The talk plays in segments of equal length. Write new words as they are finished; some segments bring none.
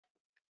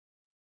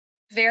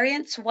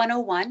Variants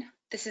 101.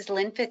 This is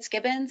Lynn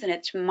Fitzgibbons, and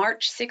it's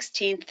March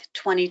 16th,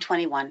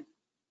 2021.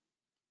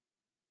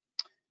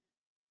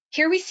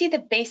 Here we see the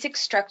basic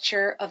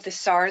structure of the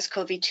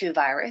SARS-CoV-2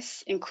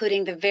 virus,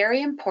 including the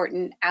very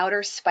important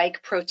outer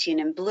spike protein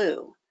in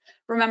blue.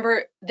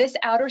 Remember, this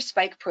outer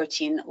spike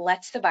protein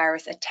lets the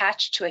virus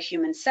attach to a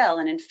human cell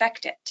and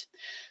infect it.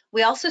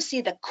 We also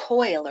see the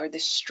coil, or the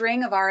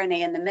string of RNA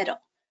in the middle.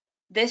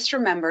 This,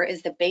 remember,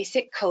 is the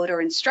basic code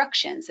or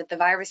instructions that the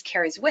virus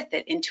carries with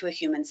it into a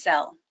human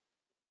cell.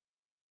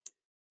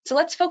 So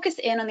let's focus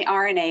in on the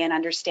RNA and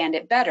understand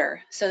it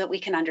better so that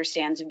we can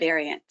understand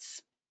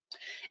variants.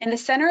 In the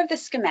center of the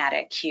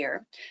schematic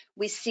here,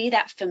 we see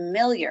that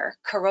familiar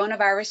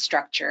coronavirus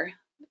structure,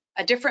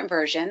 a different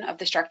version of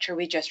the structure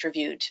we just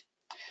reviewed.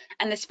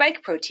 And the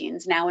spike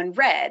proteins, now in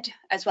red,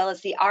 as well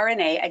as the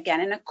RNA,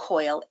 again in a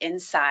coil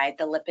inside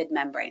the lipid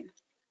membrane.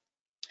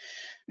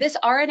 This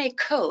RNA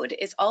code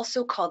is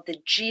also called the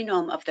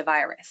genome of the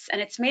virus, and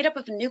it's made up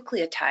of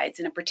nucleotides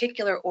in a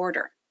particular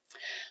order.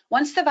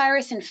 Once the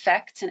virus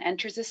infects and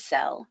enters a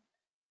cell,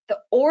 the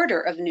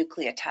order of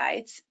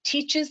nucleotides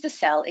teaches the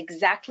cell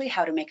exactly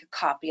how to make a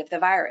copy of the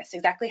virus,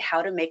 exactly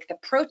how to make the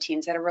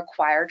proteins that are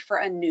required for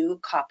a new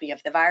copy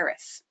of the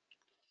virus.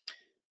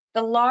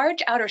 The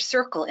large outer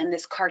circle in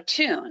this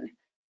cartoon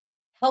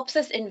helps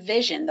us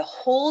envision the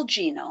whole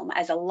genome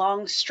as a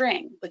long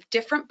string with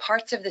different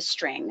parts of the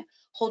string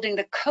holding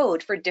the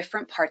code for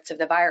different parts of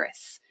the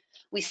virus.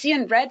 We see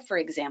in red, for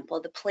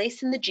example, the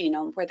place in the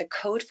genome where the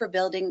code for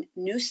building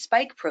new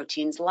spike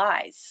proteins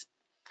lies.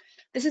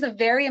 This is a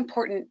very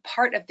important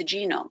part of the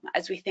genome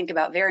as we think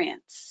about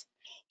variants.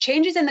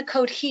 Changes in the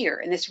code here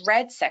in this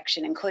red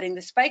section encoding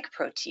the spike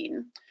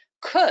protein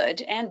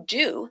could and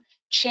do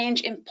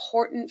change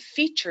important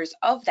features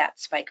of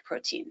that spike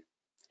protein.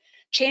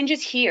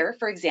 Changes here,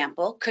 for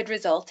example, could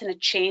result in a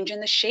change in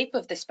the shape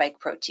of the spike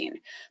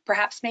protein,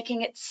 perhaps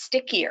making it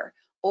stickier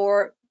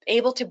or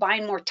able to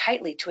bind more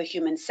tightly to a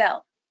human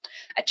cell.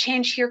 A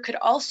change here could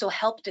also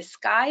help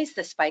disguise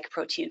the spike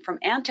protein from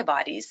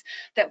antibodies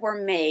that were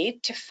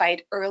made to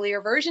fight earlier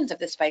versions of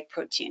the spike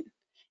protein.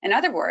 In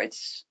other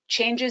words,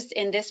 changes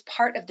in this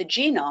part of the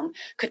genome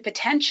could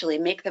potentially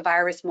make the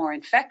virus more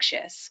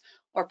infectious,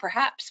 or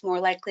perhaps more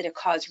likely to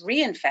cause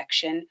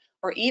reinfection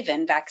or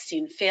even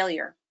vaccine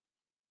failure.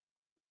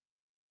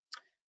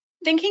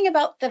 Thinking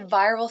about the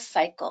viral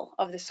cycle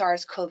of the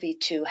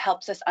SARS-CoV-2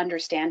 helps us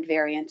understand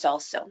variants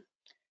also.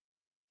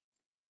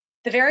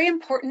 The very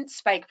important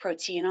spike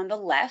protein on the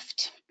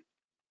left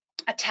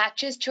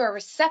attaches to a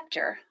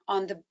receptor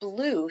on the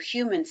blue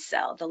human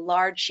cell, the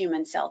large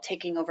human cell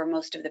taking over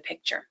most of the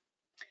picture.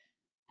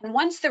 And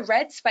once the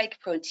red spike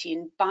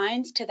protein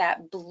binds to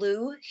that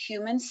blue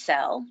human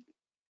cell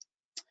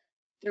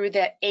through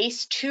the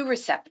ACE2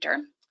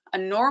 receptor, a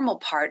normal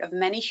part of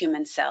many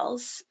human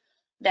cells,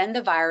 then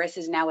the virus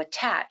is now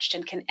attached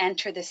and can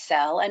enter the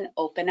cell and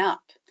open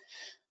up.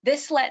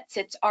 This lets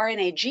its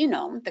RNA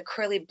genome, the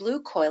curly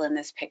blue coil in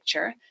this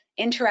picture,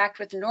 interact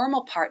with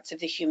normal parts of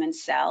the human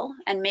cell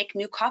and make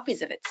new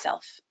copies of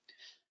itself.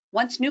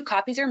 Once new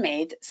copies are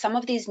made, some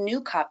of these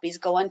new copies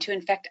go on to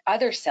infect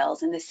other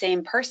cells in the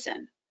same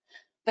person.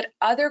 But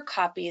other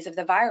copies of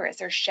the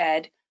virus are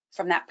shed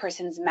from that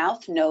person's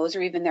mouth, nose,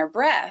 or even their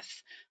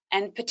breath,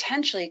 and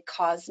potentially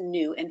cause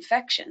new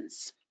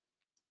infections.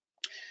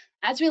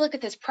 As we look at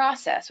this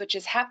process, which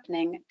is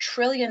happening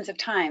trillions of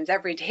times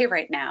every day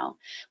right now,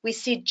 we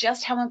see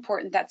just how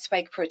important that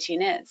spike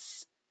protein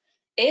is.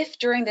 If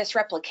during this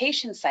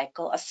replication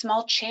cycle, a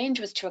small change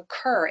was to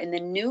occur in the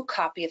new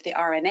copy of the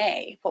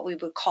RNA, what we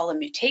would call a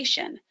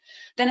mutation,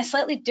 then a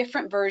slightly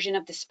different version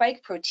of the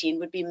spike protein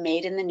would be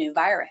made in the new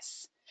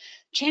virus.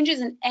 Changes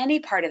in any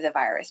part of the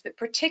virus, but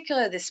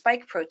particularly the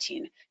spike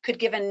protein, could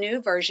give a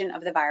new version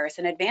of the virus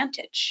an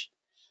advantage.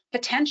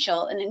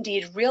 Potential and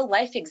indeed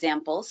real-life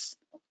examples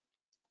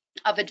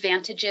of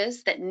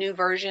advantages that new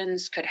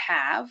versions could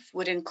have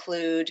would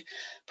include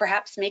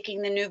perhaps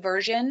making the new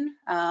version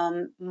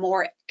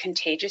more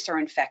contagious or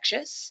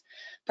infectious,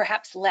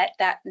 perhaps let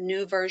that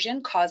new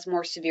version cause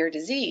more severe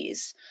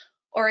disease,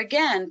 or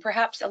again,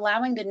 perhaps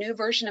allowing the new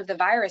version of the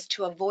virus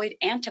to avoid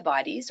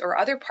antibodies or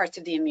other parts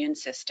of the immune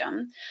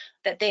system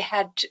that they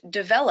had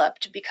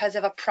developed because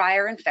of a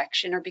prior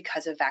infection or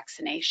because of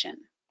vaccination.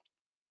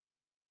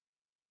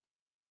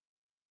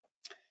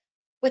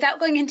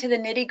 Without going into the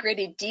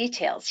nitty-gritty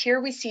details,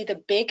 here we see the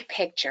big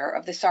picture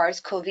of the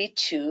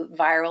SARS-CoV-2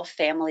 viral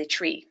family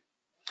tree.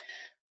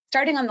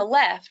 Starting on the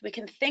left, we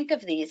can think of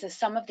these as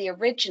some of the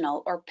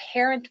original or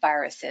parent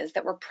viruses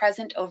that were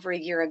present over a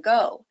year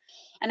ago.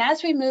 And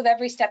as we move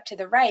every step to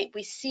the right,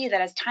 we see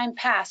that as time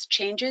passed,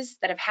 changes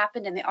that have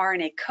happened in the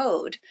RNA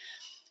code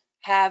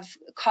have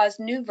caused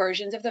new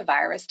versions of the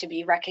virus to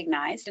be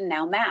recognized and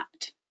now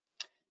mapped.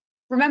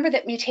 Remember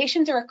that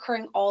mutations are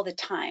occurring all the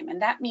time,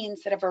 and that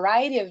means that a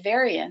variety of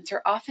variants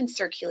are often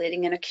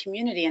circulating in a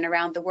community and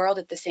around the world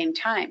at the same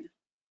time.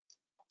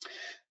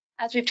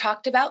 As we've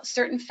talked about,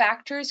 certain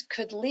factors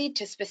could lead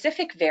to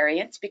specific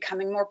variants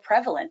becoming more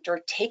prevalent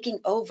or taking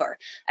over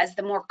as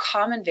the more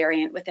common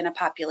variant within a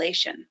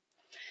population.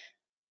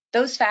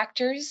 Those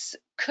factors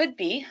could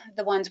be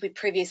the ones we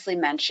previously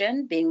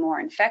mentioned, being more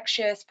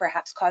infectious,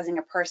 perhaps causing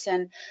a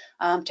person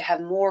to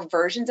have more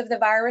versions of the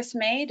virus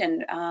made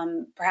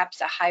and perhaps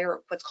a higher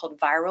what's called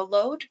viral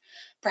load,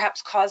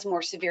 perhaps cause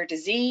more severe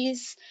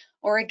disease,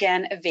 or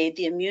again, evade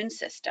the immune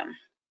system.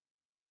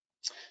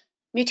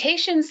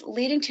 Mutations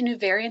leading to new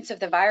variants of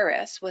the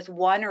virus with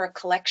one or a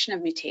collection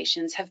of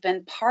mutations have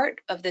been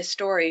part of this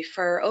story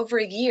for over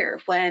a year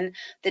when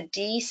the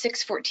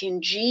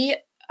D614G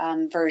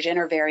version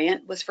or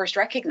variant was first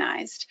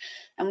recognized,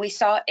 and we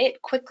saw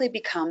it quickly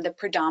become the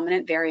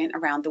predominant variant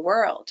around the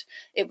world.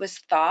 It was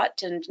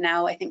thought, and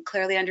now I think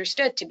clearly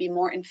understood, to be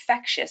more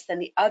infectious than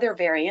the other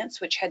variants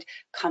which had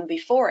come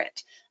before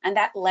it, and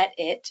that let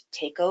it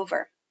take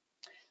over.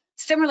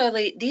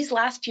 Similarly, these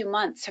last few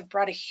months have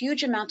brought a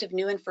huge amount of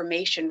new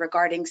information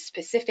regarding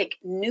specific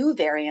new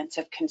variants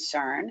of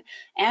concern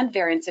and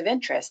variants of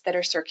interest that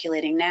are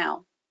circulating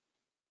now.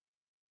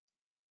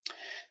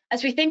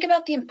 As we think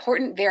about the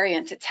important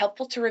variants, it's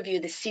helpful to review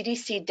the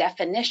CDC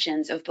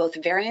definitions of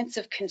both variants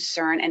of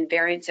concern and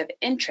variants of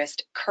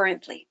interest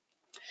currently.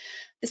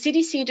 The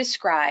CDC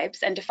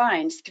describes and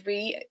defines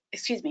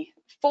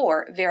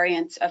four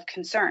variants of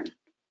concern.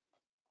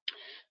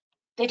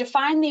 They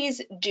define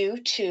these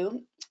due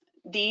to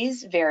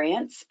these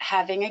variants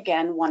having,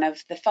 again, one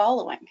of the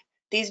following.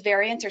 These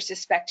variants are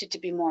suspected to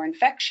be more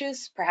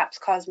infectious, perhaps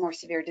cause more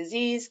severe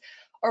disease,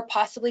 or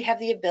possibly have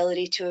the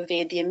ability to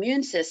evade the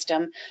immune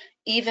system,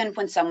 even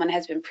when someone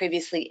has been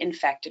previously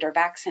infected or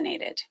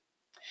vaccinated.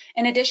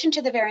 In addition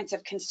to the variants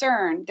of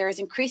concern, there is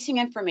increasing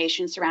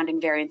information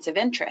surrounding variants of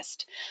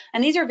interest.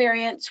 And these are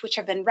variants which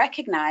have been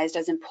recognized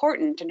as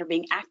important and are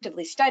being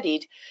actively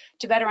studied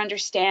to better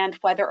understand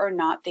whether or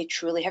not they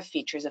truly have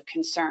features of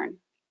concern.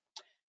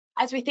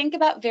 As we think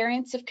about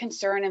variants of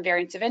concern and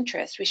variants of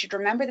interest, we should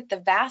remember that the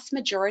vast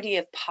majority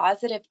of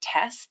positive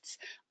tests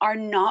are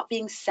not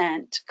being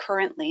sent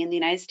currently in the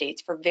United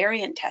States for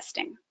variant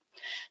testing.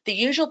 The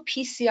usual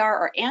PCR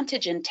or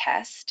antigen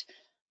test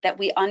that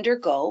we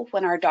undergo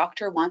when our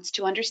doctor wants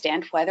to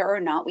understand whether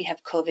or not we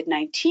have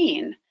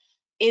COVID-19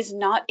 is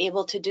not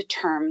able to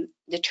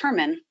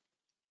determine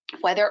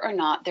whether or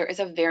not there is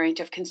a variant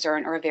of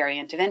concern or a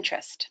variant of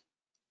interest.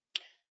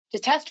 To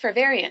test for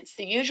variants,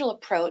 the usual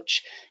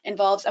approach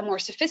involves a more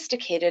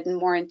sophisticated and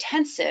more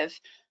intensive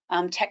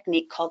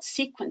technique called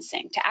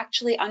sequencing to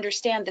actually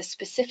understand the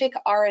specific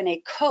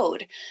RNA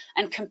code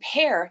and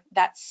compare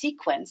that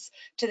sequence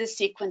to the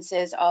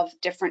sequences of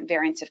different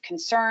variants of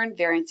concern,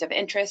 variants of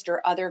interest,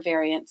 or other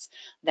variants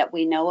that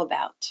we know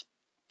about.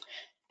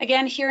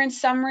 Again, here in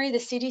summary, the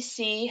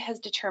CDC has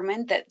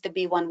determined that the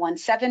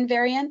B117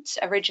 variant,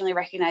 originally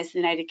recognized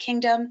in the United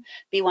Kingdom,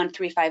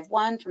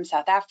 B1351 from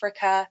South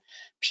Africa,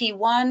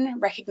 P1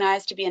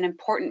 recognized to be an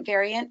important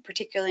variant,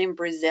 particularly in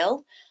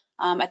Brazil,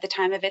 at the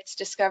time of its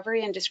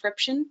discovery and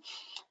description.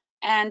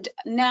 And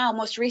now,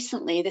 most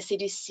recently, the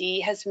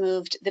CDC has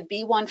moved the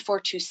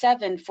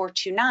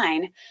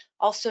B1427429,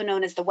 also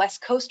known as the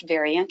West Coast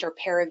variant or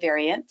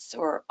paravariants,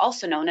 or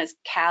also known as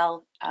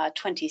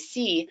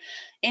Cal-20C,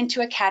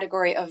 into a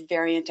category of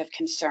variant of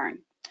concern.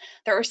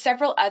 There are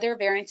several other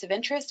variants of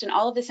interest, and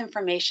all of this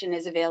information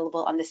is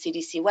available on the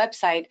CDC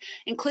website,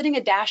 including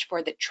a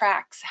dashboard that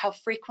tracks how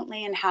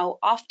frequently and how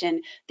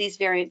often these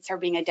variants are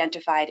being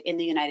identified in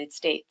the United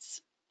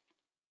States.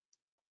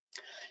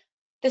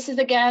 This is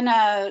again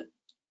a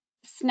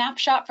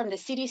snapshot from the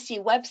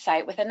CDC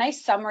website with a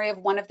nice summary of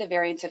one of the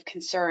variants of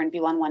concern,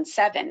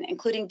 B117,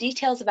 including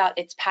details about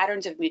its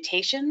patterns of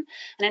mutation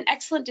and an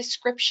excellent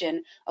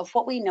description of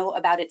what we know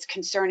about its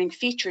concerning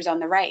features on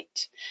the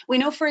right. We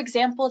know, for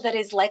example, that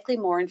it is likely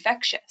more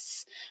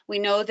infectious. We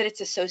know that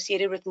it's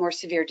associated with more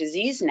severe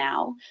disease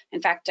now.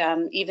 In fact,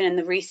 even in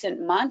the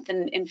recent month,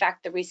 and in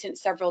fact, the recent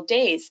several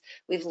days,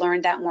 we've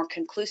learned that more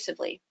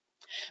conclusively.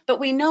 But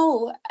we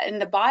know in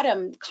the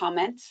bottom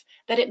comments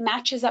that it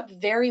matches up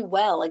very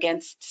well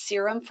against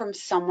serum from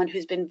someone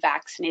who's been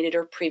vaccinated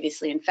or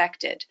previously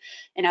infected.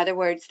 In other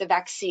words, the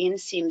vaccine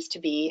seems to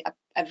be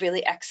a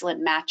really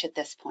excellent match at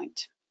this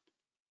point.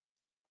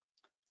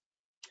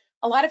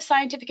 A lot of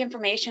scientific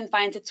information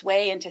finds its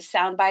way into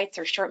sound bites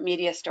or short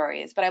media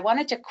stories, but I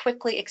wanted to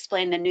quickly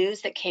explain the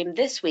news that came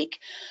this week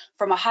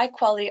from a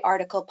high-quality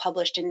article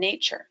published in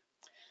Nature.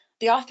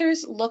 The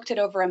authors looked at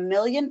over 1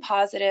 million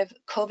positive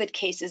COVID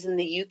cases in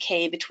the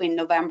UK between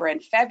November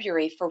and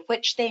February for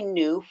which they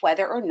knew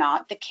whether or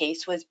not the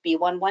case was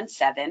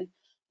B117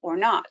 or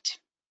not.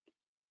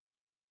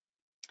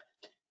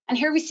 And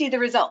here we see the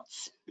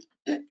results.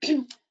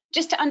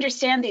 Just to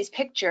understand these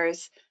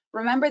pictures,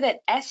 remember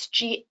that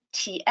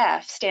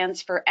SGTF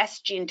stands for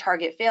S gene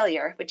target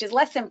failure, which is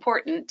less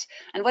important.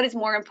 And what is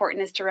more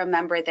important is to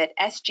remember that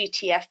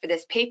SGTF for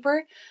this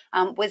paper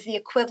was the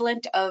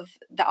equivalent of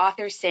the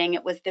authors saying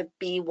it was the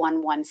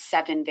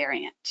B117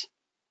 variant.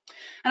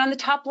 And on the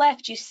top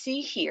left, you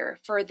see here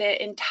for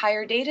the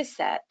entire data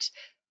set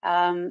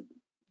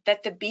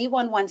that the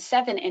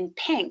B117 in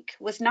pink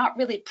was not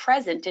really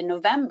present in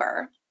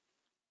November.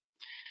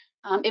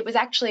 It was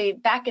actually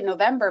back in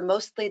November,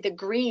 mostly the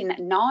green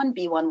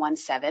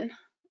non-B117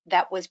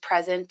 that was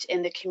present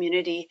in the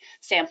community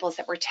samples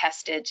that were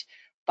tested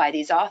by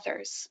these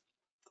authors.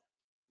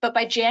 But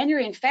by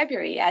January and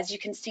February, as you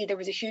can see, there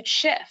was a huge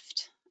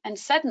shift. And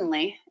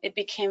suddenly it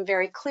became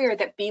very clear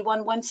that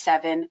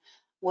B117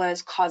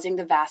 was causing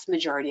the vast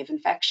majority of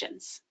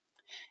infections.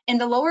 In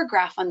the lower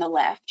graph on the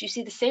left, you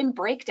see the same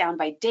breakdown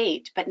by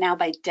date, but now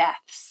by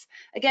deaths.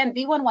 Again,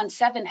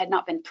 B117 had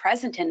not been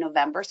present in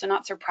November, so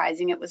not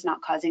surprising it was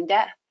not causing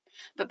death.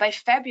 But by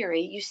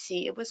February, you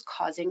see it was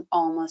causing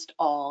almost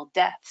all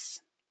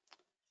deaths.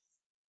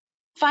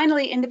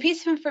 Finally, in the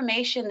piece of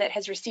information that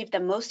has received the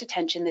most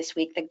attention this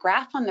week, the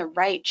graph on the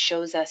right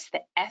shows us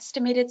the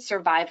estimated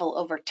survival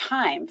over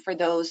time for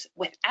those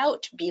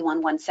without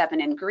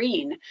B117 in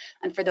green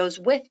and for those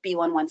with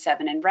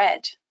B117 in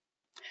red.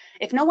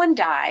 If no one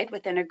died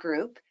within a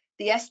group,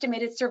 the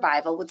estimated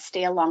survival would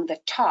stay along the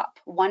top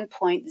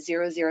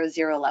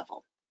 1.000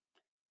 level.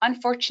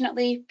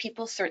 Unfortunately,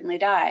 people certainly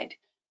died.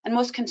 And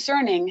most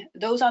concerning,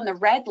 those on the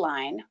red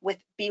line with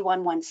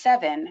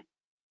B117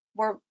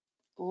 were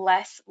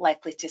less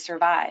likely to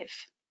survive.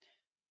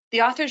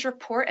 The authors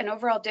report an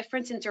overall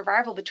difference in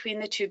survival between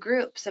the two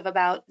groups of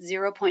about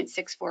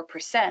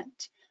 0.64%.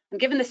 And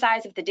given the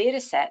size of the data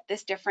set,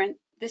 this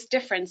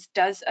difference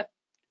does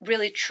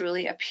really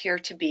truly appear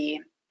to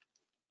be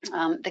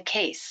the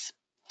case.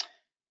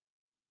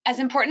 As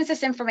important as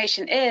this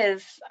information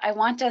is, I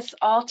want us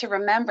all to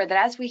remember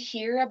that as we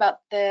hear about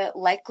the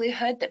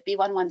likelihood that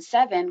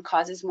B117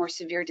 causes more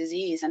severe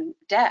disease and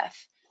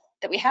death,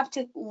 that we have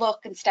to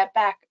look and step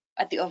back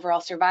at the overall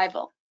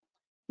survival.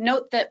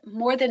 Note that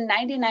more than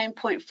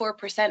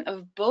 99.4%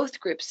 of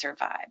both groups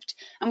survived,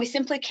 and we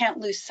simply can't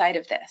lose sight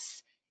of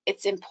this.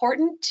 It's an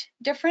important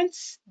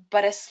difference,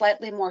 but a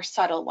slightly more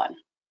subtle one,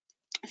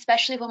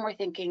 especially when we're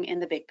thinking in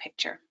the big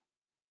picture.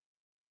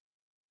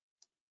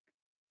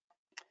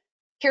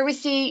 Here we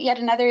see yet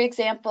another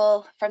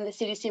example from the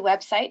CDC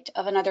website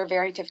of another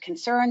variant of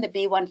concern, the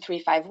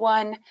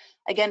B1351.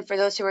 Again, for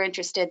those who are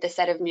interested, the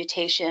set of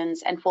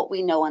mutations and what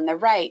we know on the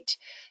right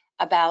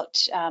about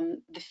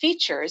the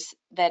features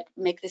that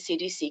make the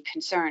CDC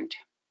concerned.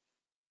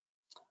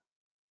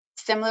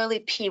 Similarly,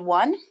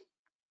 P1, and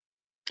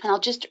I'll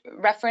just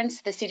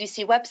reference the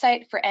CDC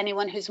website for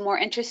anyone who's more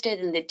interested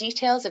in the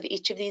details of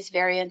each of these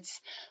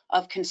variants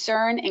of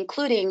concern,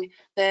 including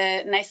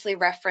the nicely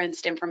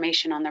referenced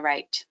information on the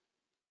right.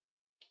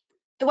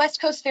 The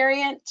West Coast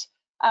variant,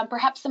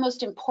 perhaps the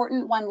most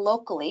important one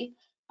locally,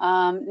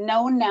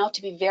 known now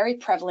to be very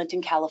prevalent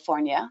in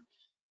California.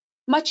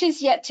 Much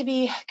is yet to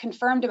be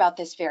confirmed about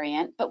this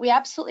variant, but we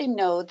absolutely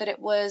know that it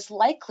was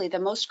likely the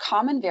most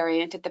common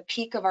variant at the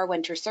peak of our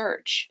winter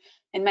surge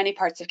in many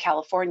parts of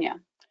California.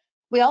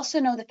 We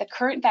also know that the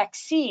current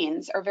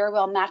vaccines are very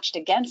well matched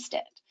against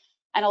it.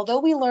 And although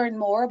we learn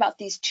more about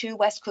these two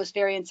West Coast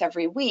variants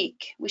every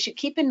week, we should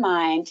keep in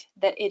mind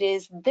that it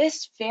is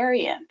this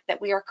variant that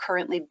we are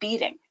currently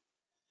beating.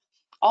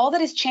 All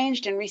that has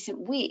changed in recent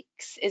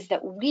weeks is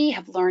that we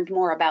have learned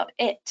more about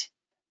it.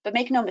 But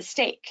make no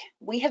mistake,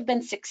 we have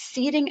been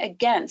succeeding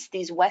against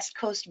these West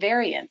Coast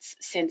variants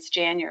since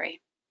January.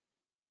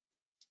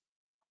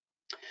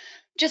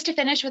 Just to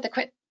finish with a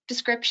quick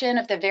description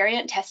of the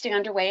variant testing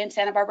underway in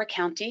Santa Barbara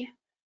County.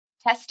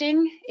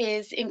 Testing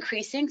is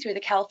increasing through the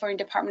California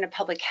Department of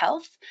Public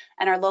Health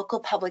and our local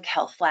public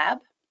health lab.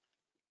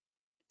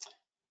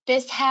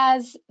 This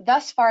has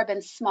thus far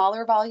been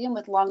smaller volume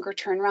with longer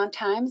turnaround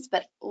times,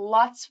 but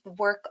lots of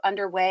work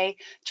underway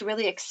to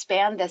really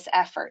expand this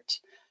effort.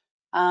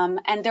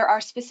 And there are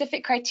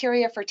specific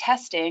criteria for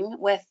testing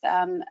with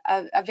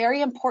a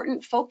very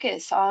important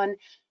focus on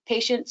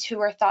patients who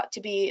are thought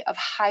to be of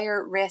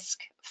higher risk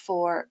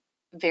for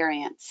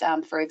variants.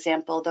 For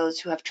example, those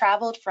who have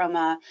traveled from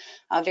a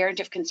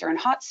variant of concern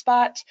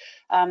hotspot,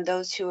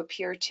 those who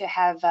appear to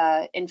have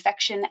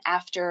infection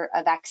after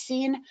a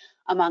vaccine,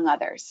 among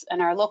others.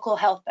 And our local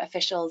health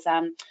officials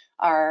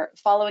are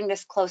following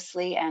this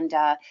closely, and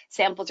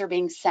samples are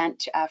being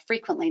sent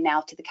frequently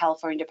now to the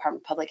California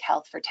Department of Public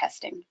Health for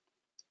testing.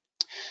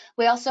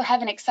 We also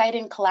have an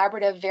exciting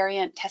collaborative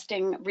variant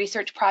testing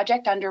research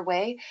project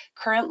underway.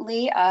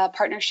 Currently, a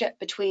partnership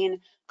between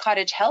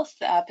Cottage Health,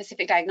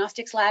 Pacific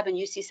Diagnostics Lab, and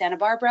UC Santa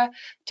Barbara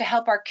to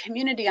help our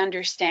community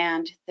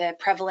understand the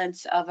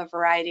prevalence of a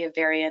variety of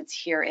variants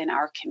here in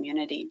our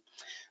community.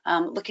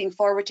 Looking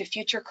forward to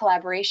future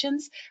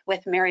collaborations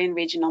with Marion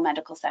Regional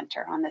Medical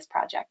Center on this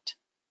project.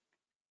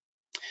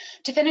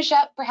 To finish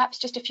up, perhaps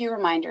just a few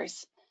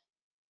reminders.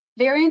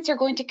 Variants are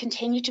going to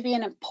continue to be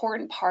an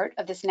important part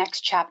of this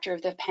next chapter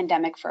of the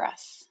pandemic for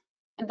us.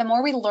 And the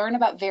more we learn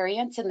about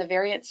variants and the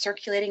variants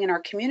circulating in our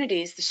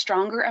communities, the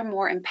stronger and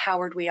more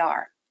empowered we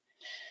are.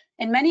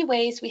 In many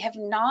ways, we have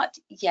not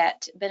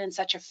yet been in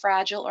such a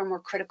fragile or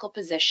more critical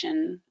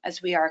position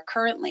as we are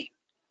currently.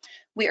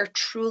 We are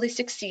truly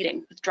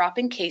succeeding with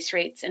dropping case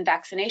rates and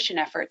vaccination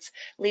efforts,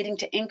 leading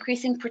to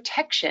increasing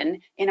protection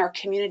in our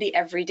community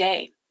every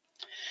day.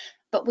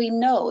 But we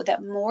know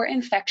that more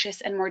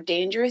infectious and more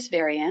dangerous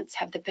variants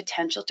have the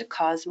potential to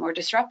cause more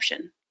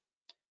disruption.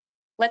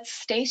 Let's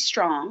stay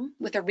strong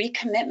with a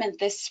recommitment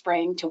this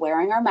spring to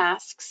wearing our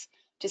masks,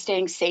 to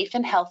staying safe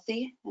and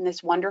healthy in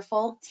this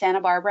wonderful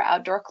Santa Barbara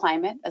outdoor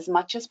climate as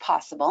much as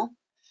possible.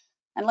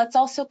 And let's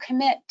also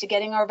commit to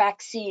getting our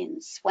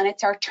vaccines when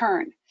it's our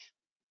turn.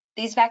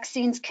 These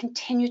vaccines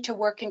continue to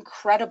work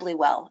incredibly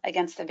well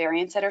against the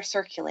variants that are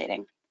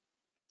circulating.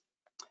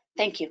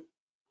 Thank you.